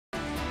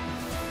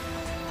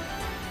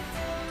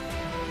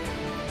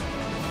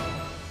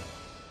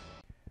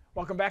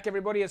Welcome back,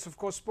 everybody. It's, of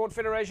course, Sport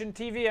Federation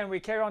TV, and we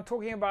carry on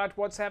talking about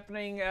what's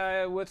happening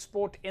with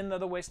sport in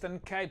the Western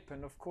Cape.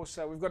 And, of course,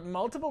 we've got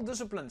multiple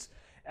disciplines,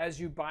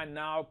 as you by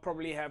now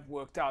probably have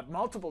worked out,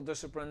 multiple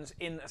disciplines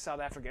in South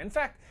Africa. In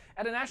fact,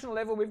 at a national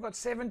level, we've got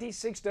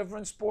 76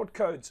 different sport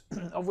codes,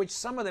 of which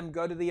some of them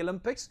go to the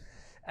Olympics.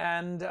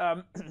 And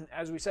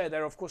as we say,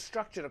 they're, of course,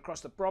 structured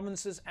across the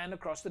provinces and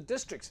across the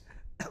districts,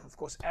 of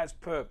course, as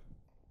per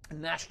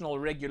national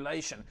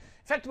regulation.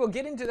 In fact, we'll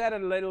get into that a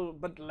little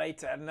bit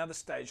later at another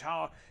stage,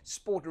 how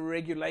sport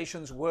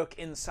regulations work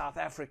in South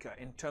Africa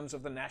in terms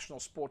of the National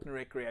Sport and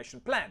Recreation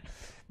Plan.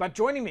 But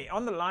joining me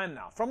on the line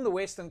now from the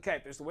Western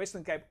Cape is the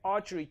Western Cape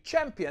Archery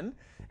Champion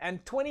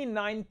and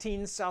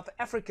 2019 South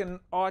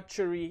African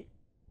Archery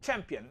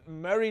Champion,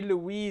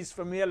 Marie-Louise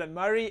Vermeulen.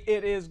 Marie,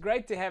 it is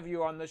great to have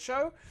you on the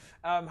show.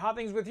 How are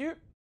things with you?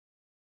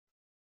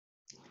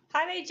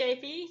 Hi there,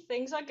 JP.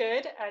 Things are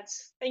good.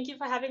 Thank you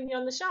for having me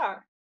on the show.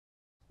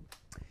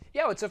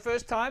 Yeah, it's the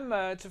first time.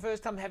 It's the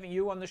first time having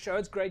you on the show.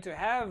 It's great to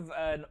have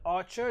an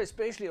archer,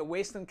 especially a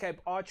Western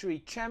Cape Archery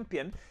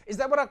Champion. Is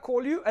that what I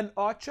call you, an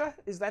archer?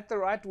 Is that the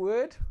right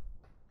word?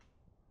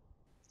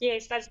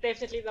 Yes, that's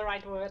definitely the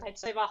right word. I'd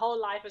say my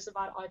whole life is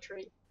about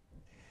archery.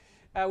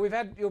 We've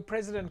had your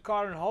president,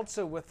 Karen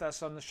Holzer, with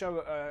us on the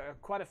show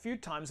quite a few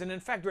times. And in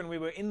fact, when we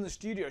were in the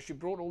studio, she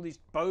brought all these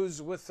bows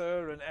with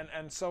her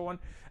and so on.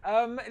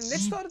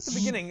 Let's start at the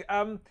beginning.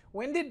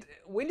 When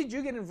did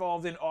you get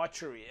involved in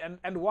archery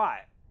and why?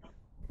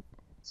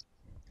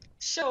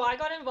 Sure, I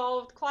got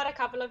involved quite a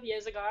couple of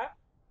years ago.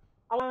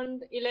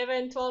 Around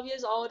 11, 12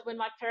 years old when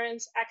my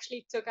parents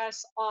actually took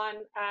us on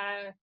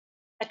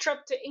a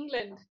trip to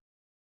England.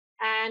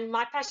 And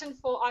my passion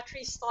for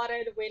archery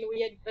started when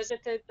we had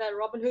visited the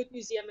Robin Hood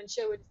Museum in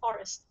Sherwood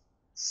Forest.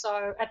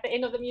 So at the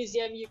end of the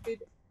museum, you could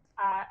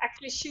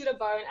actually shoot a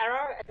bow and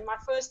arrow. And my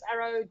first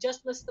arrow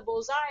just missed the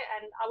bullseye,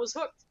 and I was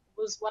hooked. It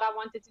was what I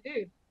wanted to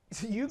do.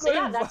 So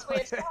yeah, that's where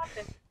it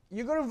started.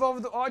 You got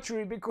involved with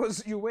archery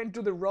because you went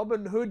to the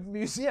Robin Hood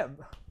Museum.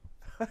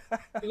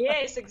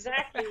 Yes,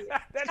 exactly.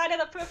 It's kind of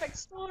the perfect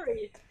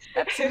story.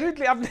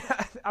 Absolutely.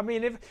 I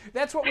mean, if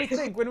that's what we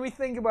think when we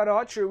think about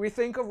archery, we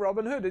think of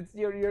Robin Hood.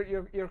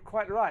 You're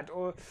quite right.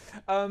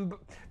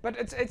 But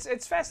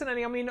it's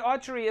fascinating. I mean,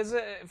 archery is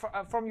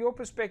from your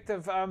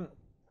perspective.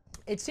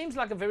 It seems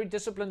like a very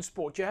disciplined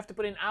sport. You have to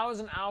put in hours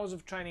and hours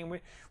of training.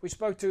 When we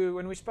spoke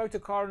to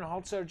Karen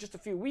Holzer just a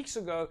few weeks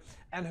ago,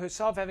 and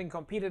herself having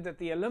competed at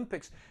the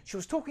Olympics, she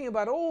was talking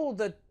about all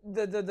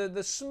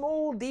the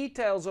small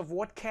details of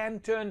what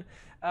can turn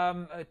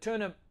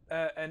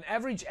an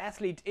average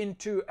athlete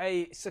into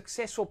a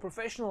successful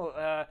professional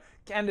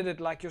candidate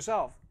like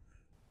yourself.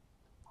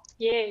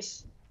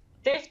 Yes,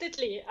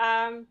 definitely.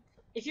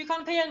 If you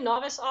compare a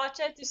novice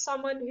archer to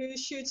someone who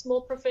shoots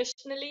more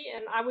professionally,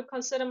 and I would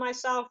consider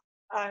myself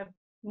a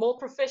more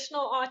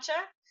professional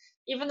archer,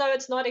 even though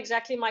it's not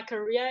exactly my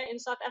career in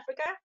South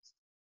Africa,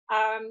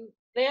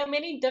 there are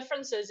many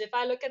differences. If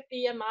I look at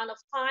the amount of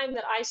time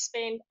that I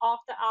spend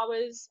after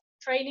hours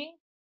training,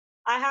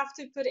 I have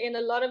to put in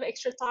a lot of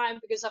extra time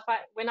because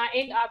when I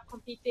end up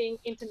competing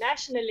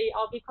internationally,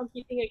 I'll be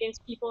competing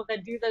against people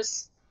that do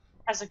this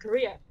as a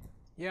career.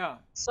 Yeah.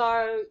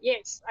 So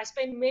yes, I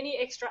spend many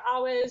extra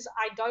hours.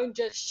 I don't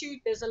just shoot.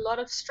 There's a lot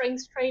of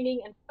strength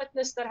training and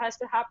fitness that has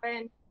to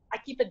happen. I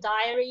keep a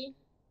diary.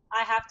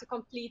 I have to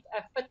complete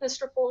a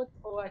fitness report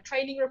or a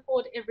training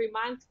report every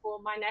month for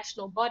my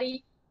national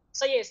body.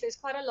 So yes, there's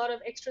quite a lot of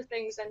extra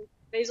things, and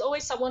there's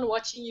always someone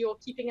watching you or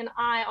keeping an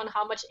eye on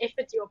how much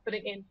effort you're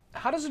putting in.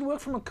 How does it work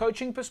from a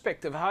coaching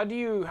perspective? How do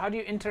you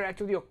interact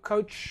with your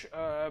coach?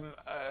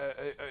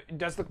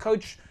 Does the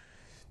coach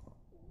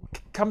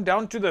come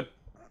down to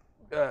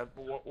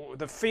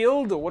the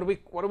field, or what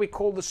do we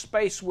call the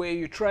space where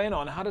you train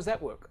on? How does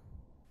that work?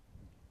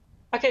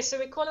 Okay, so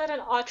we call it an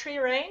archery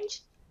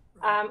range.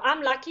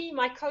 I'm lucky.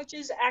 My coach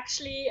is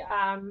actually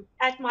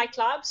at my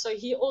club, so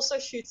he also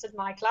shoots at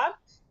my club.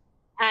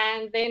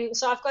 And then,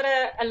 so I've got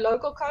a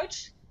local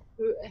coach,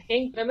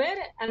 Henk Brimmer,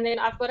 and then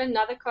I've got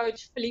another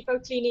coach, Filippo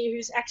Clini,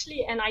 who's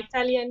actually an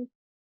Italian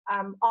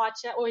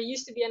archer, or he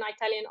used to be an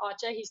Italian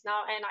archer. He's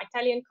now an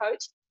Italian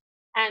coach.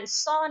 And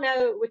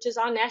Sano, which is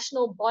our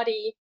national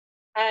body,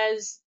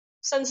 has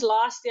since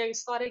last year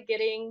started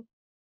getting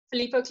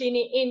Filippo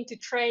Clini in to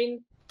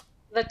train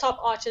the top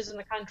archers in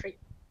the country.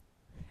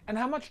 And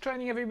how much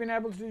training have you been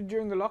able to do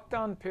during the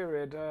lockdown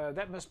period?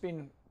 That must have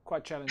been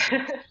quite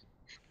challenging.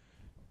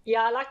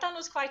 Yeah, lockdown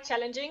was quite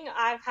challenging.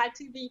 I've had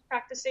to be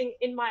practicing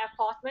in my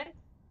apartment.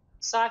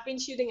 So I've been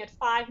shooting at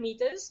 5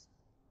 meters.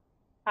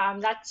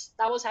 That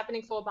was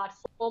happening for about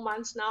 4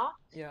 months now.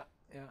 Yeah,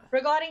 yeah.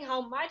 Regarding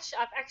how much,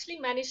 I've actually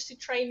managed to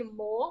train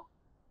more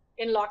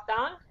in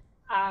lockdown.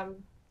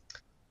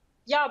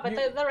 Yeah, but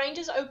the range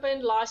is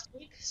opened last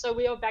week, so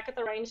we are back at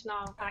the range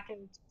now. I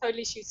can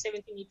totally shoot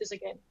 70 meters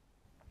again.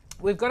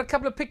 We've got a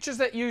couple of pictures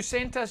that you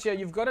sent us here.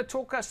 You've got to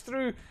talk us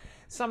through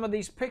some of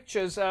these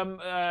pictures.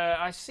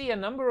 I see a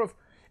number of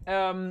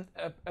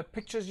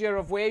pictures here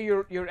of where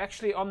you're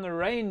actually on the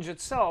range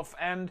itself,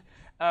 and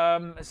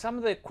some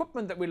of the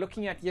equipment that we're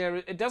looking at here,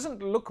 it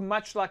doesn't look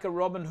much like a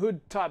Robin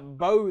Hood type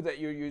bow that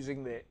you're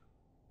using there.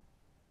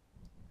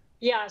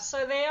 Yeah,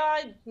 so there are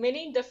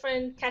many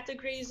different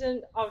categories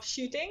of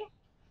shooting.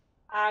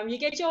 You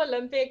get your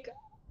Olympic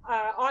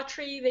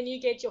archery, then you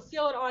get your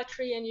field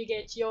archery, and you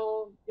get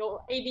your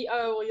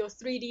ABO or your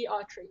 3D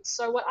archery.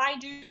 So what I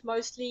do is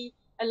mostly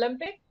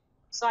Olympic.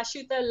 So I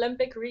shoot the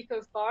Olympic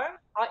recurve bow.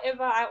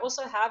 However, I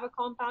also have a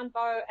compound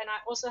bow, and I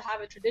also have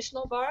a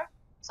traditional bow.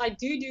 So I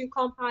do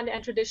compound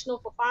and traditional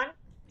for fun,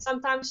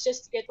 sometimes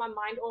just to get my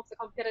mind off the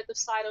competitive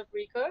side of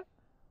recurve.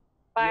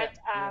 But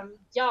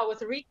yeah,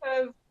 with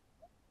recurve,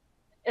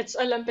 it's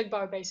Olympic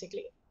bow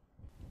basically.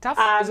 Tough?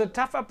 Is it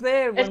tough up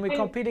there when we're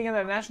competing at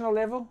a national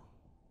level?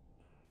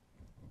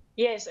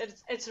 Yes,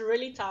 it's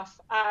really tough.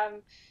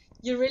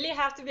 You really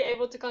have to be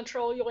able to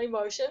control your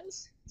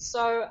emotions.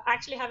 So I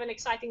actually have an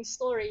exciting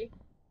story.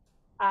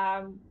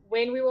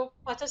 When we were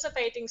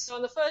participating, so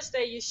on the first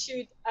day you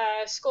shoot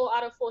a score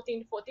out of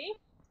 1440,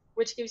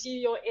 which gives you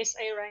your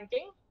SA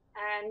ranking,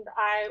 and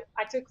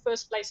I took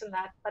first place in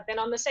that. But then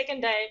on the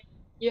second day,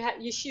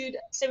 you shoot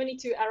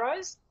 72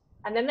 arrows,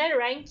 and then they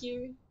rank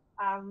you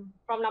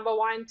from number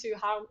 1 to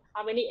how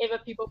many ever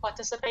people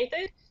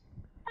participated.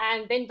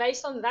 And then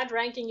based on that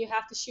ranking, you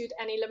have to shoot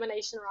an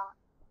elimination round.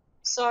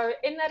 So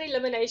in that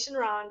elimination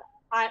round,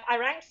 I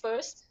ranked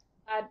first.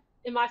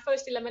 In my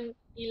first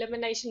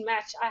elimination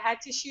match, I had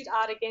to shoot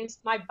out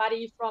against my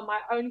buddy from my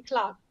own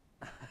club,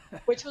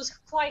 which was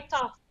quite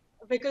tough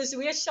because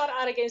we had shot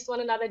out against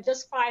one another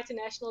just prior to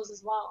nationals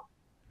as well.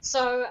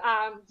 So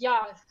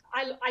yeah,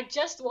 I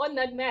just won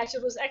that match.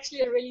 It was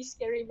actually a really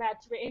scary match.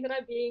 We ended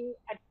up being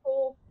at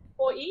 4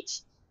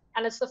 each,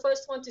 and it's the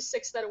first 1 to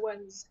 6 that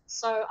wins.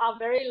 So our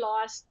very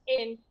last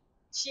end,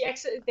 she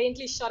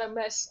accidentally shot a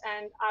miss,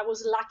 and I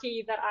was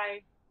lucky that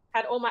I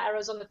had all my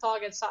arrows on the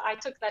target, so I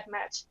took that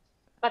match.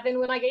 But then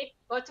when I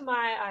got to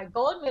my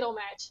gold medal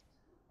match,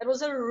 it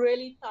was a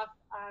really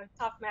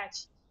tough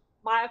match.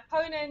 My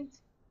opponent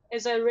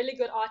is a really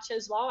good archer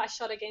as well. I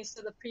shot against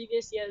her the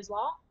previous year as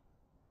well.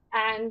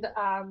 And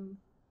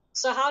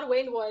so how it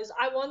went was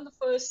I won the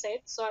first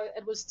set, so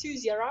it was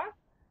 2-0,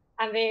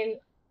 and then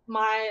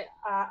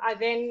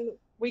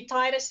we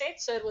tied a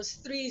set, so it was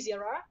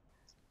 3-0.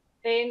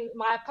 Then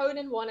my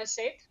opponent won a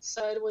set,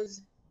 so it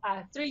was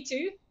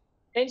 3-2.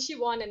 Then she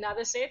won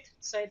another set,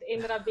 so it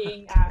ended up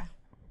being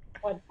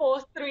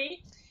 4-3.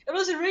 It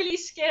was really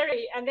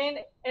scary, and then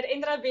it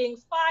ended up being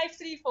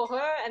 5-3 for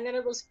her, and then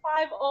it was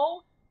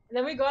 5-0. And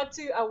then we got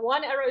to a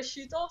 1 arrow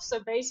shoot off. So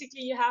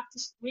basically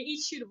we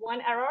each shoot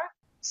 1 arrow.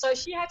 So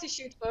she had to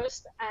shoot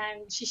first,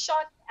 and she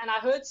shot, and I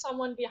heard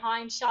someone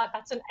behind shout,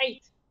 "That's an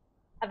 8."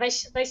 And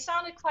they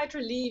sounded quite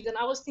relieved, and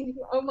I was thinking,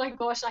 oh my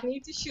gosh, I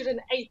need to shoot an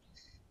 8.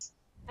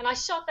 And I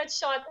shot that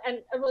shot,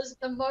 and it was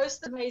the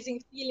most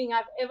amazing feeling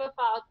I've ever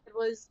felt.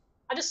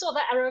 I just saw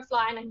the arrow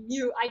fly, and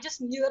I just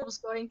knew it was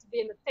going to be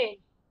in the 10.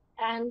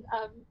 And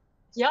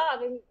yeah,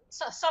 then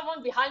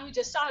someone behind me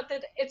just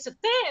shouted, "It's a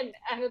 10!"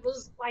 And it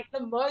was like the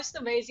most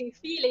amazing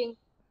feeling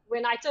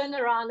when I turned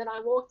around and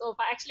I walked off.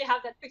 I actually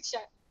have that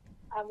picture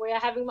where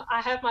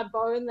I have my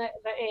bow in the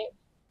air.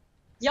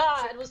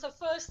 Yeah, it was the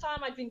first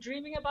time I'd been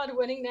dreaming about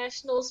winning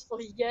nationals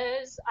for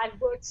years. I'd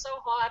worked so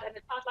hard, and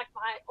it felt like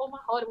all my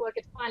hard work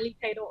had finally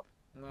paid off.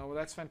 No, well,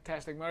 that's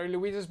fantastic.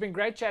 Marie-Louise, it's been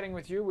great chatting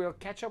with you. We'll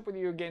catch up with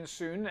you again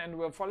soon, and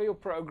we'll follow your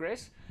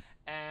progress.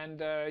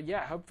 And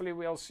yeah, hopefully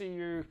we'll see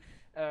you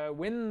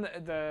when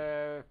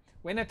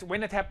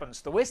it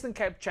happens, the Western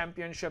Cape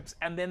Championships,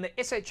 and then the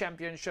SA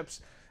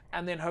Championships,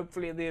 and then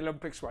hopefully the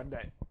Olympics one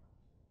day.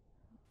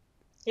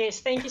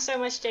 Yes, thank you so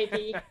much,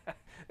 JP.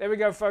 There we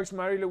go, folks.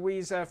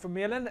 Marie-Louise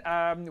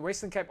Vermeulen,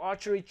 Western Cape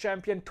Archery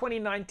Champion,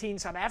 2019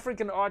 South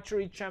African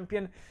Archery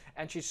Champion,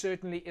 and she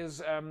certainly is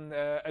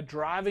a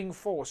driving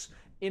force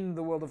in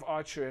the world of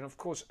archery, and of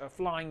course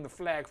flying the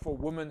flag for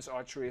women's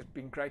archery. It's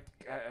been great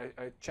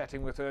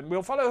chatting with her, and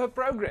we'll follow her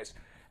progress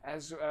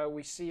as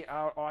we see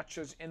our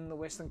archers in the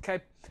Western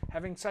Cape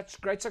having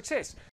such great success.